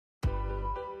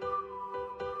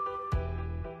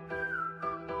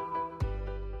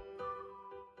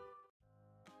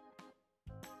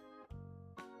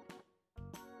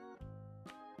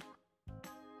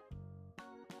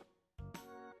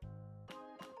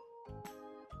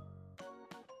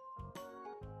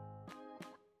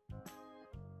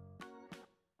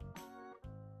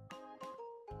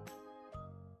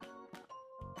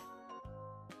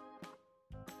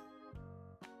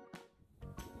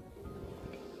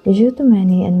Due to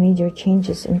many and major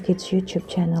changes in Kids' YouTube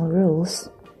channel rules,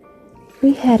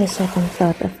 we had a second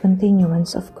thought of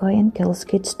continuance of Koi and Kel's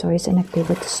Kids Toys and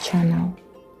Activities channel.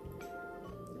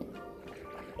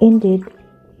 Indeed,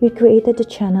 we created the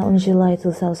channel in July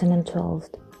 2012,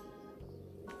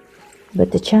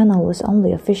 but the channel was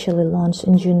only officially launched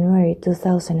in January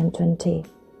 2020,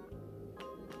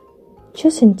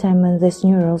 just in time when these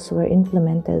new rules were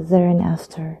implemented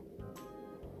thereafter.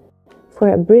 For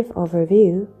a brief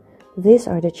overview, these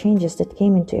are the changes that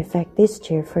came into effect this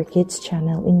year for Kids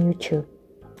channel in YouTube.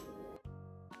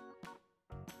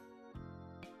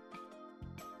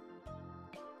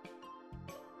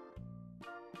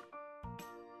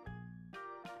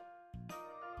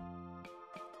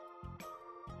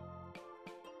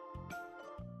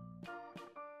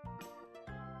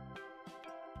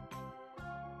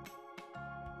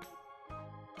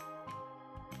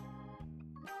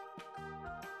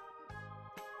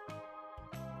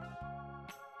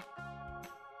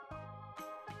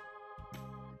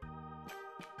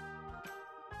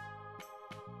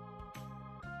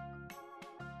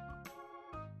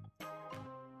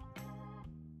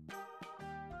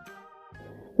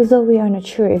 Though we are not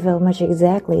sure if how much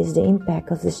exactly is the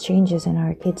impact of these changes on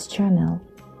our Kids channel,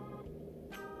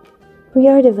 we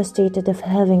are devastated of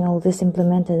having all this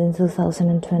implemented in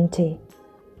 2020.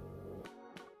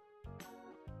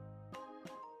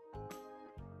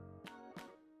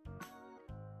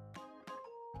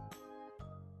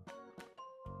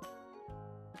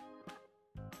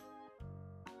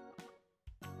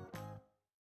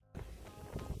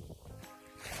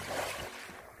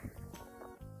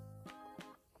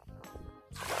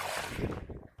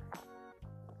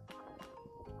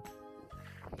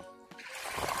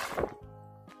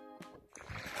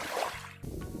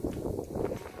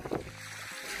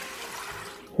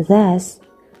 Thus,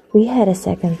 we had a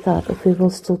second thought if we will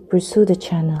still pursue the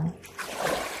channel.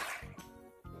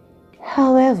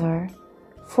 However,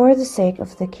 for the sake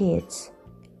of the kids,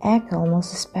 Echo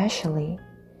most especially,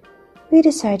 we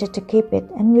decided to keep it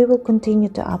and we will continue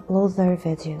to upload their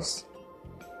videos.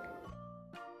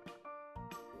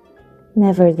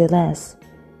 Nevertheless,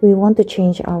 we want to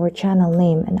change our channel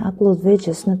name and upload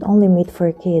videos not only made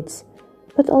for kids,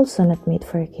 but also not made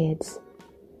for kids.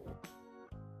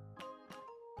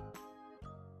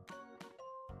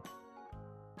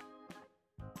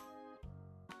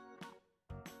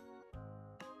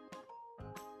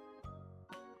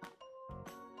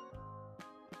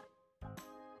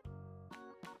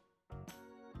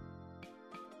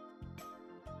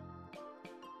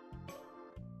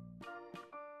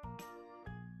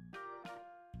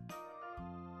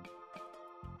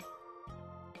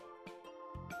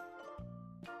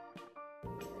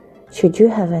 Should you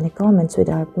have any comments with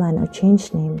our plan or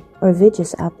change name or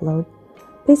videos upload,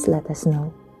 please let us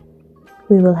know.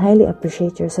 We will highly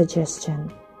appreciate your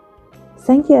suggestion.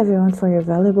 Thank you everyone for your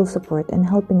valuable support and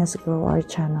helping us grow our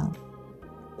channel.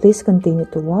 Please continue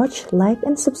to watch, like,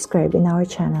 and subscribe in our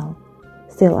channel.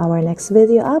 Till our next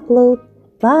video upload.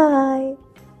 Bye!